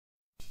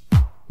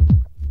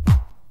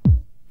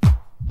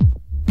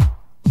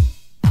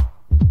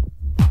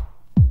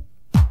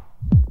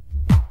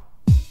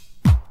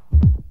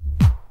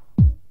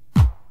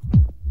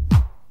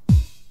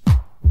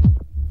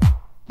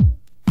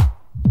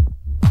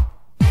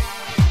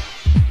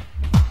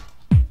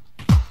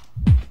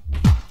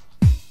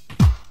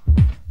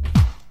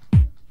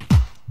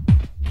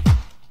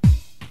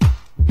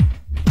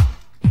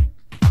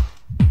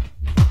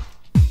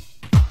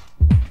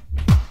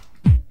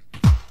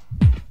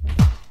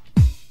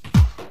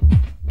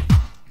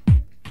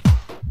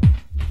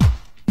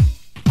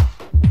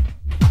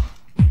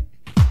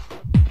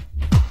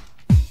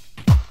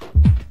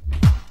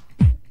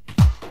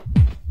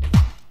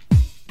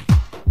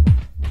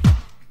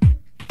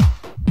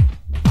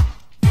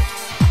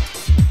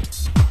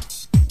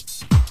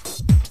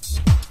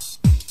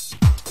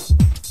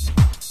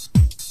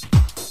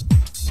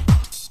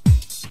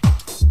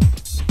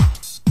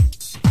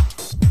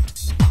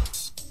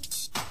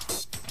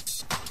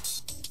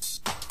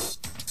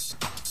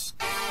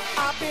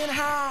been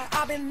high,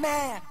 I've been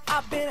mad,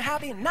 I've been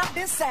happy and I've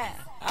been sad.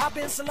 I've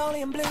been so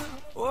lonely and blue.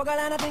 Oh girl,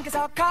 and I think it's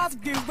all cause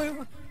of you,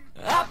 boo.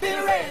 I've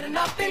been red and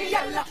I've been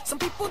yellow. Some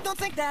people don't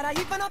think that I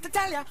even ought to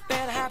tell ya.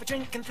 Better have a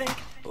drink and think.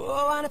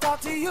 Oh, I wanna talk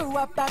to you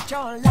about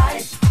your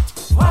life.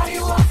 What do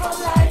you want from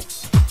life?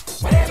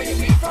 Whatever you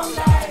need from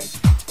life.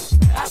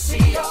 I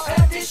see your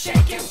earth is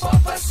shaking for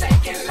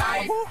forsaken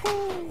life.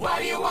 What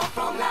do you want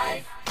from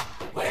life?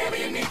 Whatever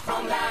you need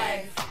from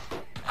life.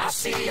 I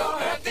see your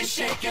earth is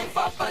shaking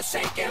for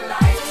forsaken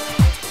life.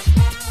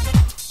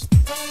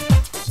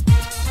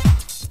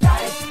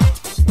 Life.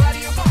 What do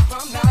you want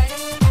from life?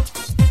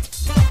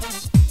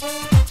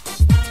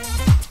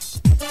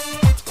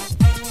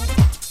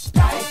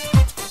 Life.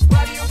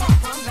 What do you want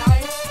from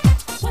life?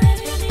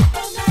 Whatever you need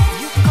from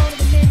life. You can call me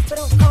the names, but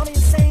don't call me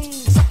insane.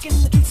 Sucking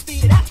the truth,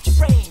 speed it out your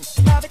brain.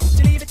 Love it,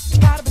 you leave it, you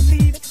gotta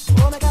believe it.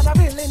 Oh my God, I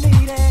really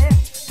need it.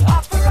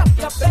 Offer up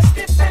your best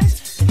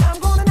defense. I'm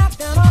gonna knock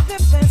down all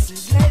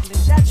defenses lately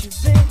that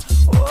you've been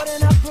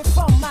holding up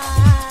before my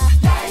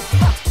life.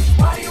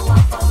 What do you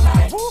want from life?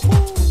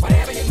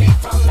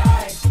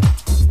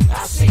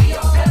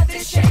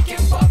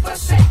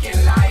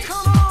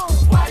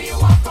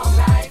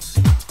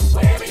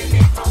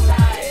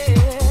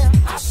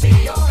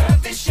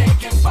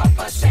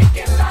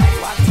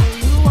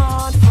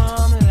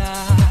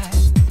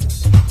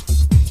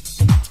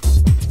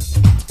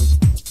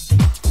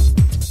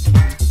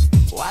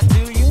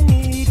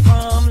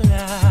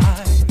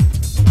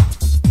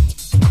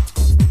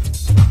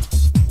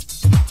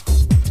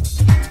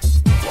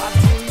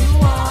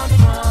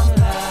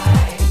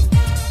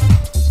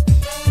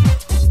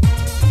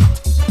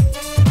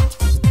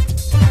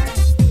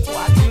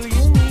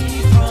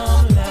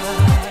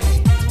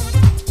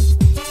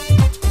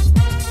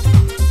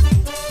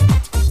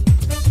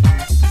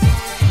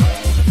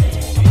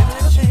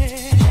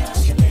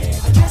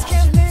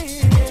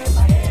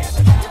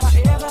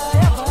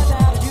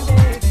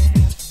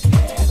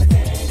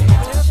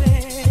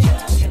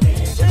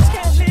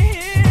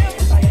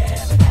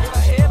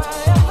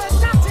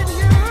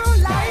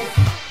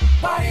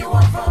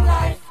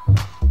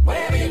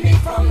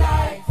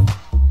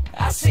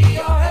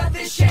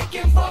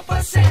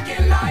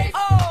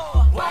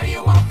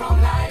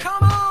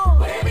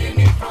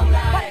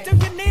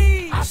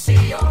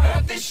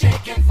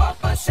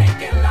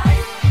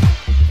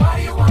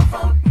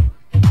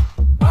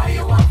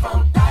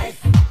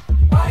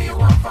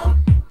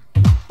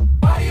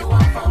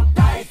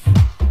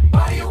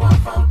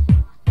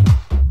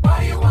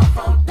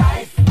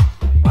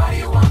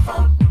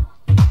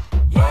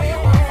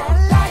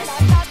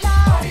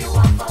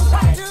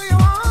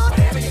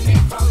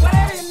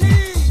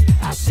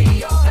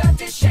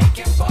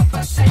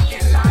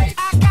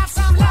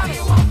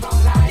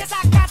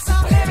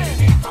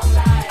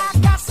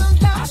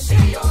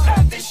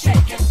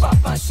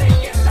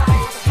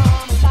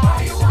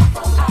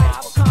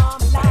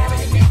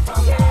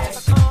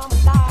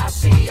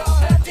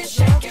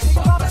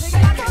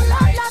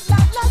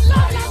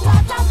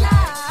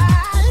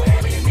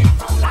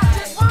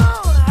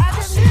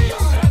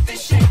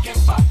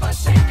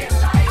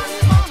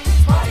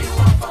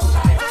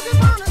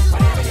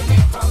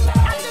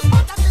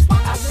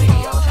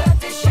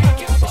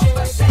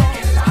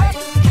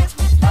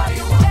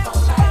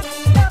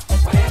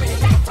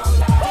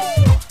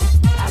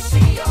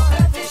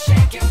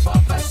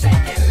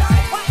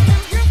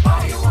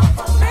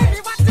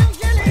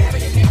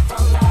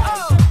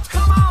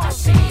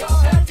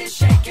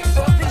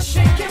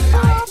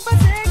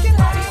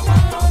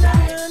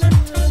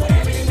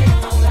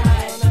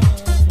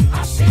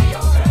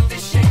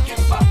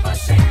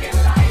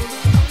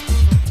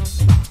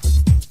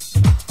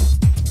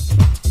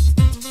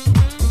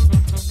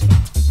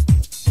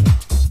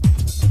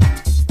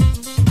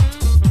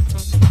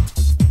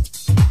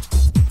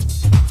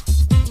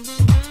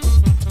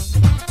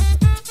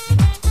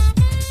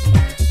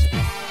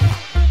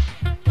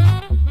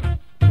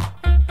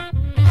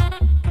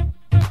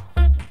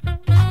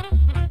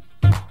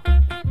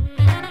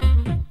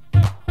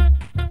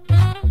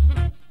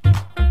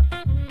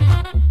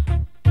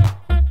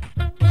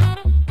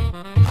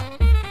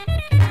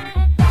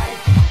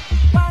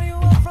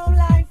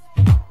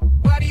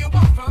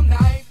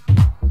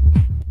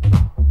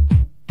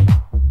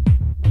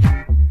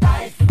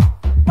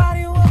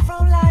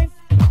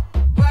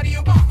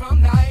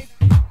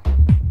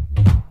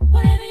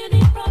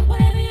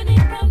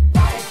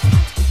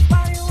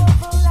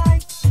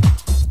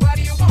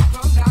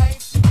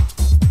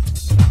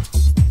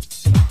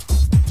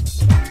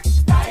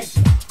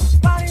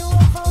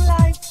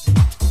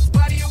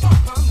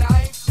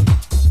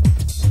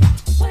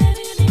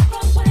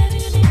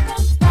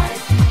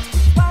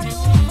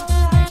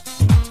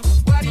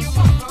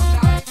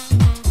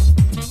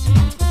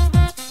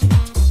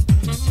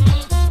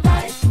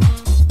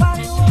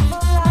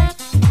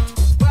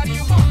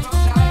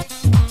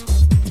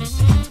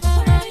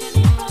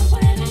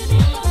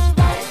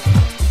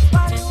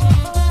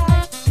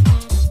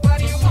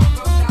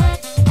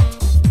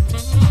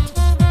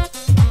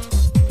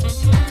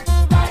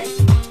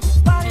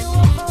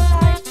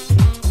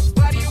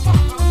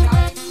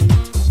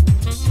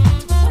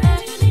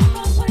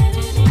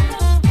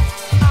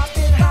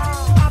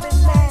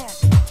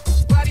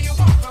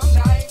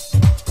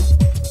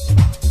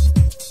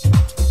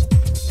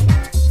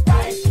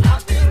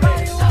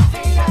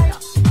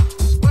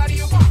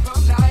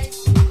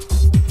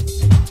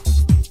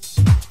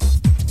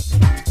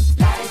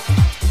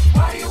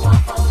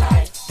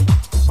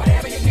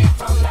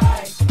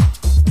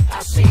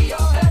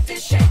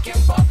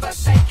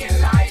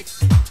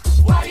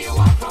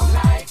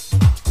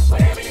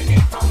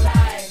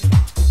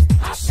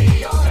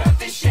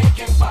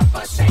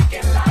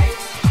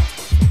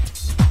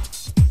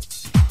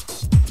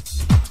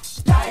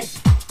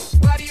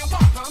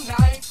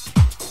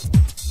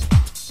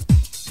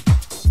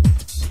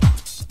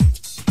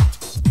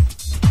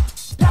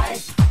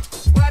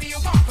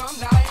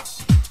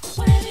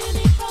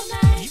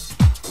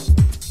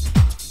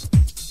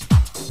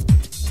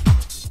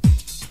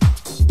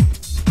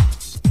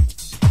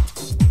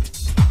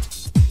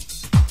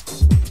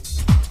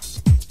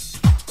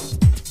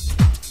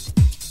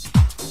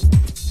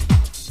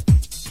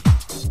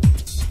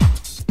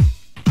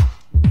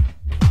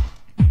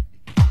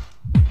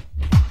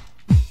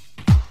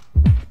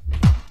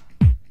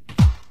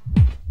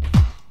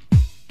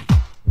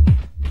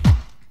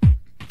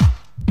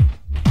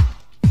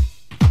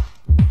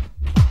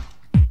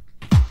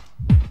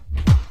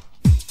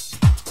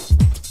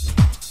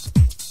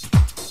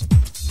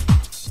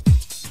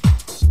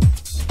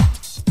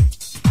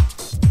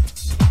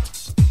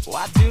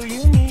 What do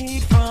you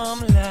need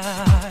from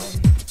life?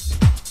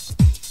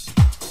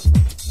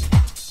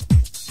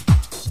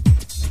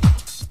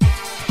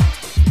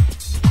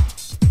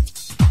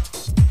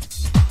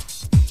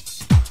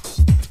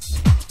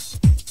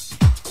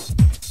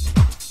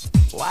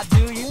 What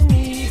do you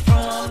need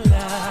from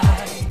life?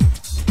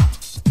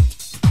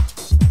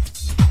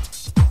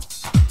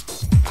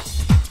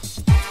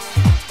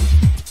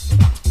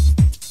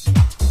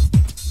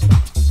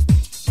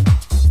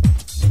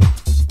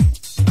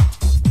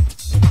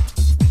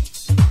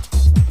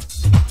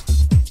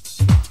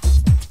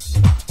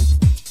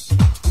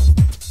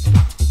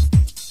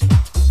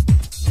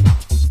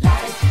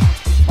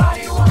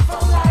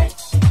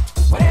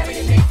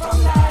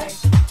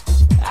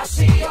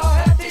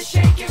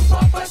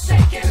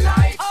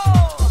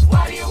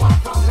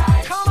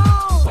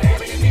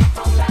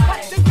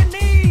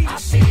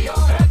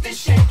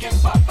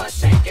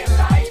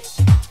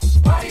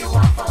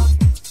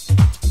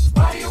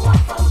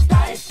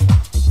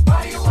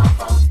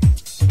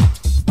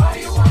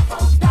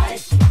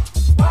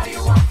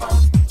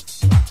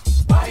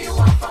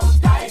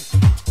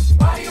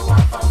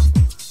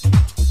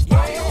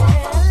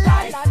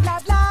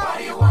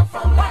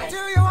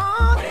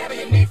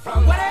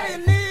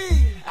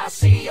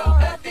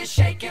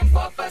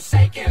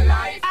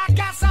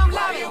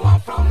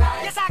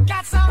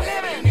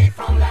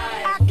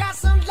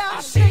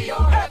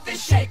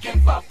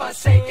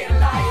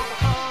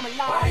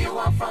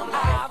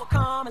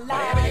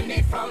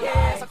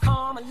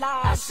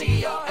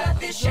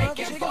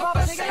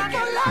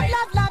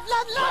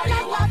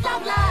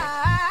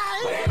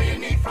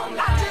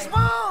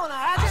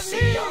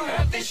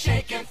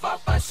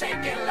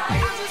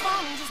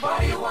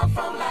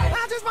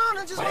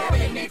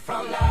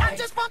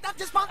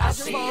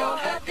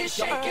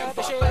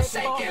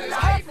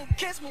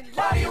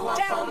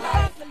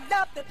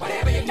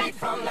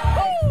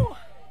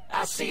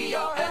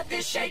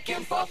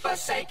 Shaking for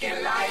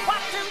forsaken life.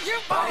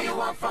 What do you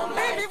want from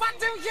life? Baby, what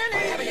do you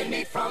need? Whatever you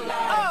need from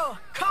life. Oh,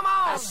 come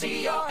on. I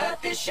see your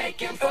earth is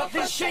shaking for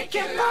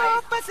forsaken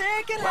life. What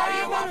do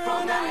you want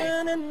from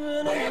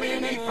life? Whatever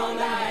you need from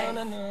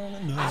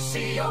life. I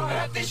see your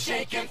earth is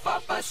shaking for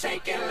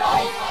forsaken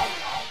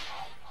life.